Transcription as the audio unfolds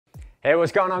Hey,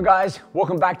 what's going on, guys?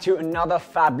 Welcome back to another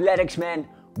FableticsMen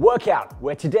workout,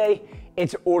 where today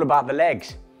it's all about the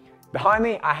legs. Behind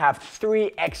me, I have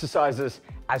 3 exercises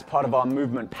as part of our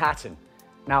movement pattern.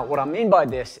 Now, what I mean by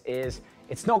this is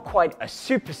it's not quite a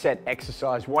superset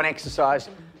exercise, one exercise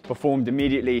performed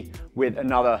immediately with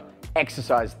another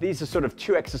exercise. These are sort of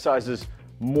 2 exercises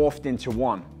morphed into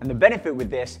one. And the benefit with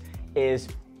this is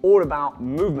all about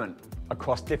movement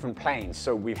across different planes.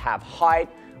 So we have height,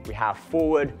 we have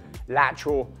forward,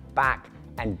 lateral, back,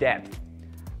 and depth.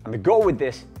 And the goal with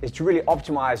this is to really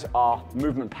optimize our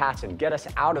movement pattern, get us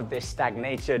out of this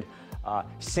stagnated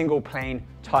single plane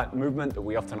type movement that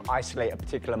we often isolate a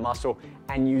particular muscle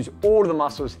and use all of the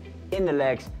muscles in the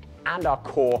legs and our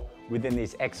core within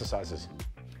these exercises.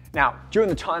 Now, during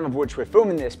the time of which we're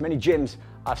filming this, many gyms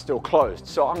are still closed.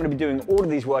 So I'm gonna be doing all of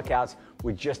these workouts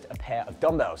with just a pair of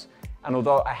dumbbells. And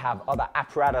although I have other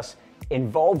apparatus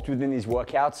involved within these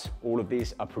workouts, all of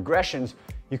these are progressions,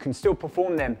 you can still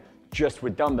perform them just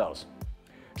with dumbbells.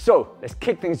 So let's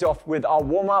kick things off with our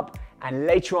warm-up, and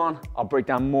later on, I'll break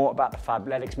down more about the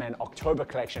FableticsMen October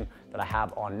collection that I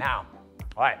have on now.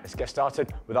 All right, let's get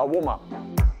started with our warm-up.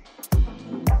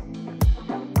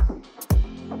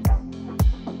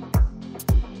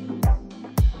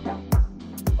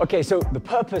 Okay, so the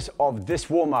purpose of this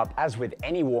warm-up, as with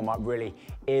any warm-up really,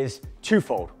 is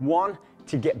twofold. One,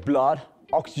 to get blood,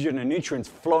 oxygen and nutrients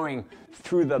flowing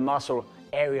through the muscle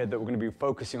area that we're going to be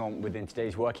focusing on within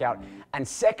today's workout. And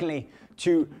secondly,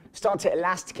 to start to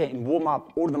elasticate and warm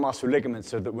up all of the muscle ligaments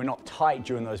so that we're not tight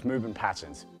during those movement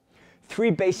patterns. 3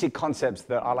 basic concepts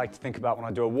that I like to think about when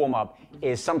I do a warm-up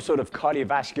is some sort of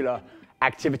cardiovascular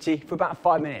activity for about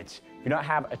 5 minutes. If you don't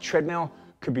have a treadmill,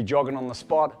 could be jogging on the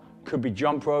spot, could be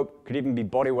jump rope, could even be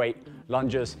body weight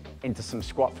lunges into some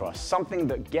squat thrusts. Something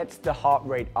that gets the heart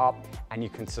rate up and you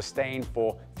can sustain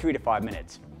for 3 to 5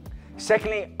 minutes.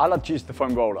 Secondly, I love to use the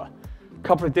foam roller. A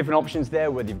couple of different options there,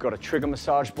 whether you've got a trigger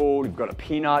massage ball, you've got a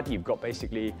peanut, you've got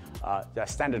basically the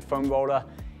standard foam roller.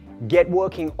 Get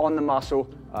working on the muscle,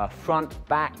 front,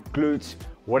 back, glutes,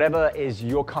 whatever is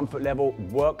your comfort level,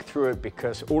 work through it,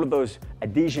 because all of those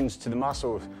adhesions to the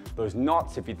muscles, those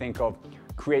knots, if you think of,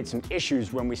 create some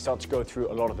issues when we start to go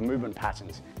through a lot of the movement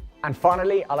patterns. And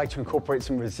finally, I like to incorporate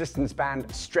some resistance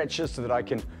band stretches so that I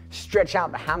can stretch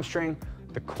out the hamstring,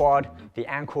 the quad, the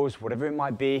ankles, whatever it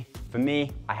might be. For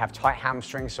me, I have tight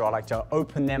hamstrings, so I like to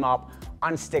open them up,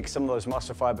 unstick some of those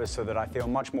muscle fibers so that I feel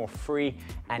much more free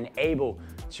and able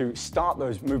to start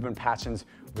those movement patterns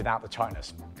without the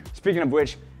tightness. Speaking of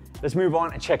which, let's move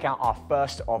on and check out our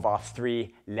first of our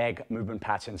 3 leg movement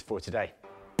patterns for today.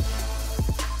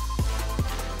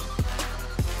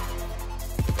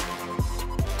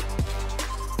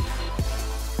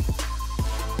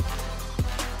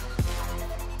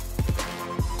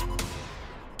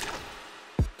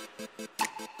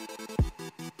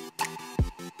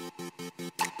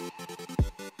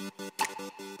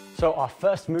 So our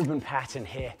first movement pattern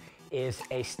here is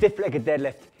a stiff-legged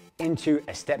deadlift into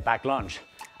a step-back lunge.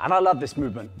 And I love this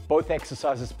movement. Both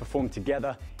exercises perform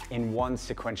together in one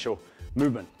sequential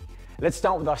movement. Let's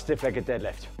start with our stiff-legged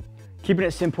deadlift. Keeping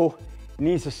it simple,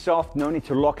 knees are soft, no need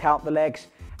to lock out the legs.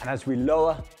 And as we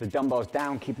lower the dumbbells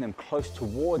down, keeping them close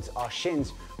towards our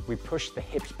shins, we push the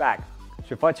hips back.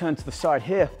 So if I turn to the side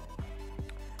here,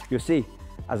 you'll see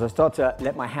as I start to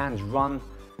let my hands run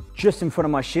just in front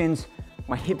of my shins,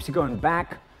 my hips are going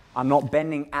back, I'm not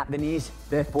bending at the knees,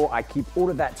 therefore I keep all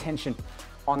of that tension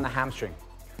on the hamstring.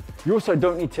 You also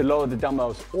don't need to lower the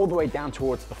dumbbells all the way down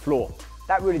towards the floor.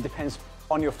 That really depends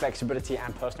on your flexibility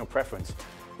and personal preference.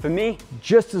 For me,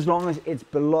 just as long as it's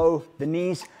below the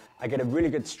knees, I get a really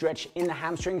good stretch in the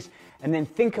hamstrings, and then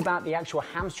think about the actual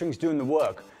hamstrings doing the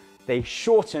work. They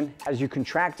shorten as you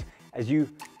contract, as you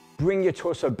bring your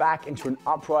torso back into an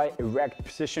upright, erect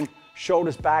position,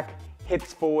 shoulders back,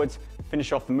 hips forwards,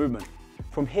 finish off the movement.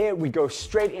 From here, we go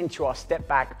straight into our step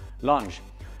back lunge.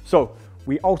 So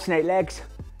we alternate legs,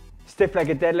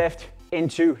 stiff-legged deadlift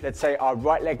into, let's say, our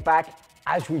right leg back.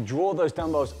 As we draw those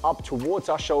dumbbells up towards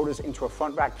our shoulders into a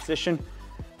front rack position,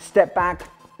 step back,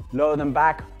 lower them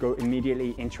back, go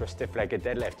immediately into a stiff-legged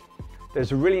deadlift.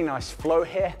 There's a really nice flow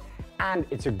here, and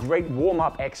it's a great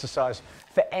warm-up exercise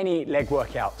for any leg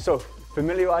workout. So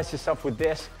familiarize yourself with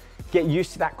this, get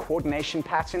used to that coordination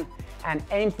pattern, and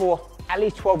aim for at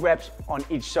least 12 reps on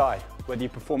each side, whether you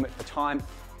perform it for time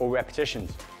or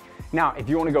repetitions. Now, if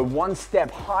you want to go one step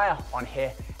higher on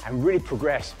here and really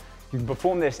progress, you can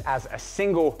perform this as a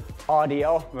single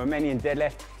RDL, Romanian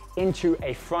deadlift, into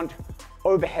a front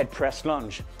overhead press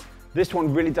lunge. This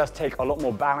one really does take a lot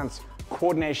more balance,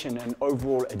 coordination, and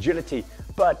overall agility.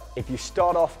 But if you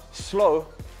start off slow,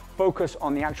 focus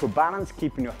on the actual balance,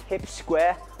 keeping your hips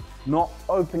square, not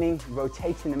opening,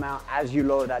 rotating them out as you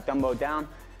lower that dumbbell down.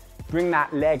 Bring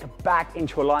that leg back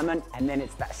into alignment, and then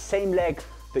it's that same leg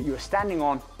that you were standing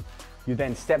on. You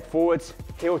then step forwards,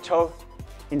 heel toe,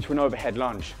 into an overhead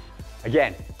lunge.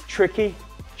 Again, tricky,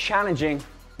 challenging,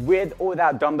 with or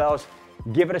without dumbbells.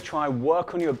 Give it a try,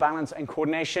 work on your balance and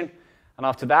coordination. And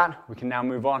after that, we can now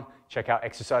move on. Check out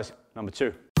exercise number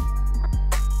 2.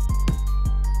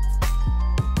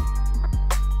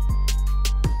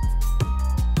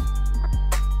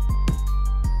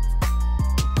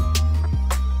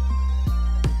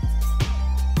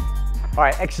 All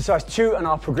right, exercise 2 and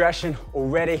our progression.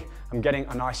 Already, I'm getting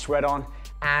a nice sweat on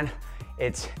and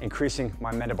it's increasing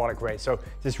my metabolic rate. So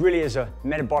this really is a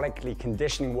metabolically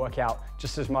conditioning workout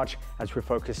just as much as we're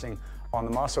focusing on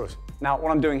the muscles. Now,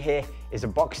 what I'm doing here is a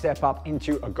box step up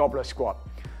into a goblet squat.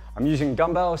 I'm using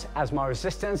dumbbells as my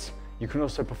resistance. You can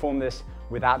also perform this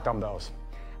without dumbbells.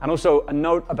 And also a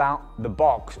note about the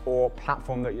box or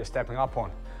platform that you're stepping up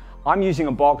on. I'm using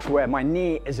a box where my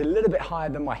knee is a little bit higher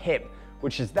than my hip,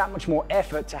 which is that much more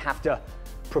effort to have to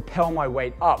propel my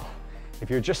weight up. If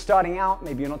you're just starting out,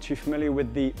 maybe you're not too familiar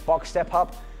with the box step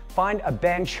up, find a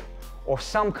bench or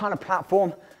some kind of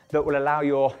platform that will allow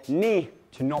your knee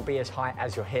to not be as high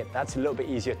as your hip. That's a little bit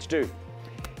easier to do.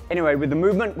 Anyway, with the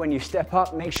movement, when you step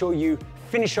up, make sure you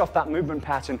finish off that movement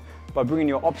pattern by bringing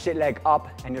your opposite leg up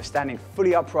and you're standing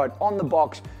fully upright on the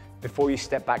box before you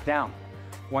step back down.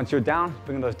 Once you're down,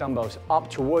 bring those dumbbells up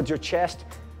towards your chest.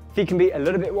 Feet can be a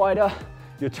little bit wider,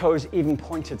 your toes even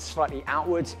pointed slightly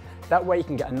outwards. That way you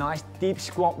can get a nice deep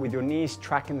squat with your knees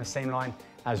tracking the same line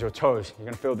as your toes. You're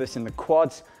gonna feel this in the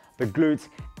quads, the glutes,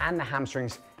 and the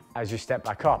hamstrings as you step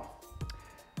back up.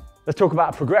 Let's talk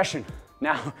about a progression.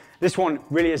 Now, this one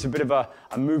really is a bit of a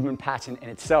movement pattern in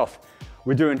itself.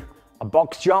 We're doing a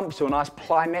box jump, so a nice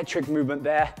plyometric movement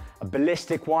there, a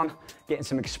ballistic one, getting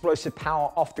some explosive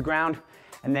power off the ground.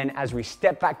 And then as we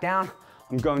step back down,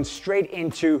 I'm going straight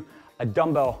into a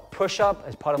dumbbell push-up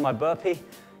as part of my burpee,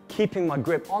 keeping my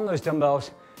grip on those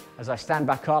dumbbells. As I stand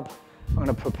back up, I'm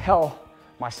gonna propel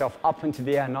myself up into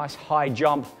the air, nice high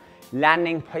jump,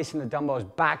 landing, placing the dumbbells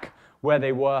back where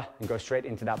they were and go straight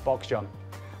into that box jump.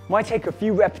 Might take a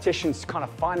few repetitions to kind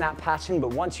of find that pattern,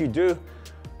 but once you do,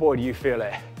 boy, do you feel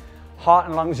it. Heart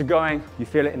and lungs are going, you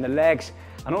feel it in the legs,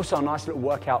 and also a nice little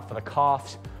workout for the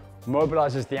calves,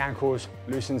 mobilizes the ankles,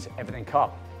 loosens everything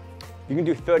up. You can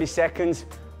do 30 seconds,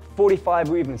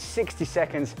 45 or even 60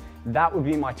 seconds. That would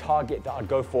be my target that I'd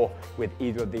go for with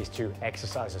either of these two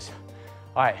exercises.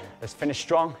 All right, let's finish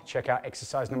strong. Check out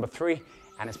exercise number 3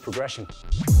 and its progression.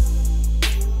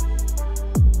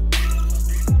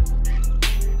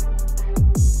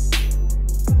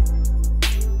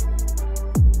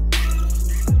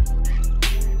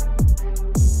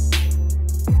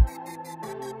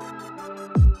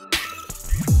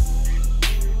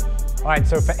 All right,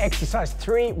 so for exercise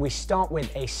 3, we start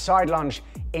with a side lunge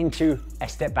into a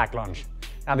step back lunge.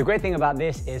 Now, the great thing about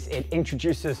this is it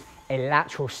introduces a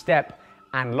lateral step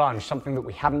and lunge, something that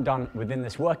we haven't done within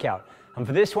this workout. And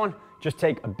for this one, just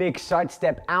take a big side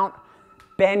step out,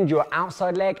 bend your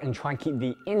outside leg and try and keep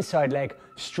the inside leg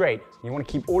straight. You want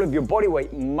to keep all of your body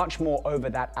weight much more over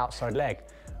that outside leg.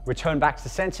 Return back to the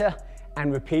center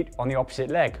and repeat on the opposite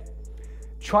leg.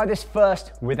 Try this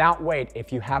first without weight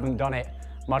if you haven't done it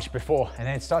much before, and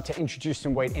then start to introduce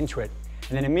some weight into it.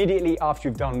 And then immediately after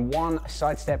you've done one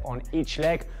side step on each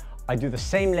leg, I do the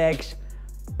same legs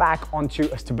back onto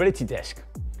a stability disc.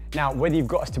 Now, whether you've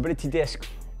got a stability disc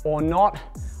or not,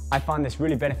 I find this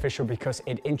really beneficial because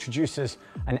it introduces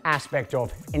an aspect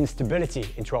of instability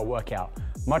into our workout.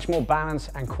 Much more balance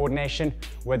and coordination.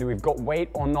 Whether we've got weight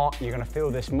or not, you're gonna feel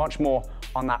this much more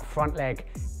on that front leg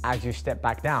as you step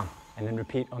back down, and then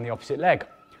repeat on the opposite leg.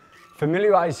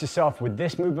 Familiarize yourself with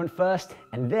this movement first,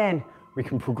 and then we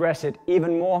can progress it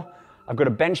even more. I've got a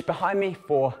bench behind me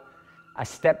for a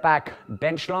step back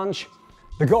bench lunge.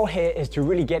 The goal here is to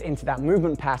really get into that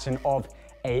movement pattern of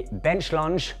a bench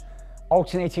lunge,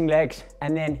 alternating legs,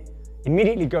 and then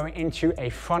immediately going into a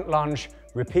front lunge,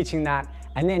 repeating that,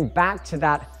 and then back to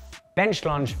that bench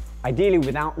lunge, ideally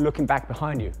without looking back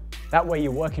behind you. That way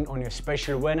you're working on your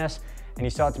spatial awareness and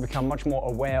you start to become much more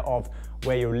aware of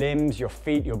where your limbs, your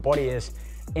feet, your body is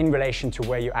in relation to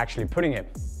where you're actually putting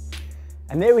it.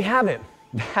 And there we have it.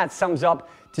 That sums up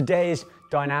today's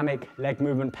dynamic leg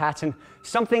movement pattern.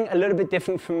 Something a little bit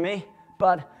different from me,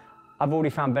 but I've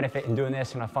already found benefit in doing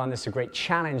this, and I find this a great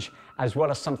challenge as well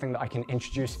as something that I can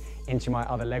introduce into my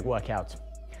other leg workouts.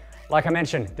 Like I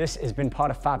mentioned, this has been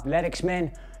part of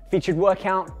FableticsMen featured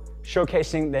workout,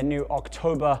 showcasing their new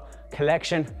October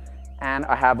collection. And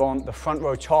I have on the front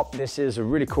row top. This is a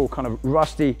really cool kind of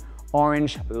rusty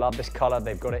orange. Love this color.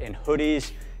 They've got it in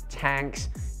hoodies, tanks,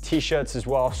 t-shirts as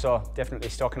well. So definitely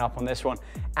stocking up on this one.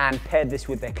 And paired this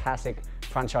with their classic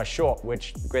franchise short,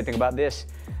 which the great thing about this,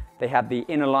 they have the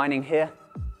inner lining here.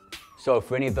 So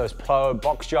for any of those plyo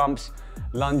box jumps,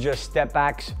 lunges, step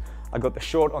backs, I got the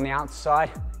short on the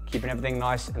outside, keeping everything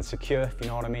nice and secure, if you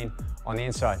know what I mean, on the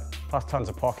inside. Plus tons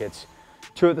of pockets.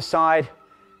 2 at the side,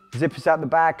 zippers out the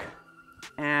back,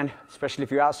 and especially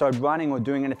if you're outside running or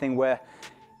doing anything where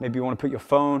maybe you want to put your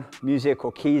phone, music,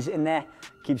 or keys in there,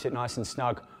 keeps it nice and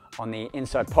snug on the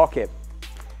inside pocket.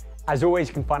 As always,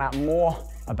 you can find out more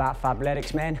about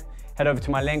FableticsMen. Head over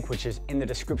to my link, which is in the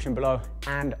description below,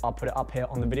 and I'll put it up here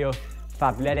on the video,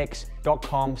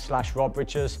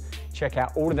 fabletics.com/RobRiches. Check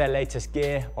out all of their latest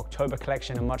gear, October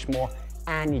collection, and much more,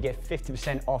 and you get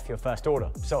 50% off your first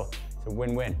order. So it's a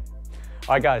win-win.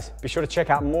 All right, guys, be sure to check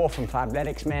out more from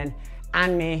FableticsMen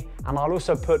and me, and I'll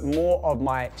also put more of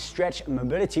my stretch and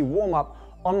mobility warm-up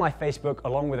on my Facebook,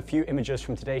 along with a few images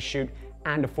from today's shoot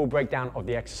and a full breakdown of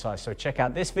the exercise. So check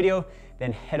out this video,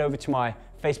 then head over to my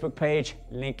Facebook page.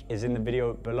 Link is in the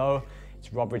video below.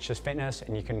 It's Rob Riches Fitness,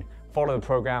 and you can follow the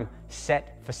program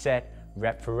set for set,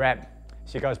 rep for rep.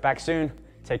 See you guys back soon.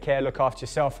 Take care, look after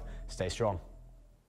yourself, stay strong.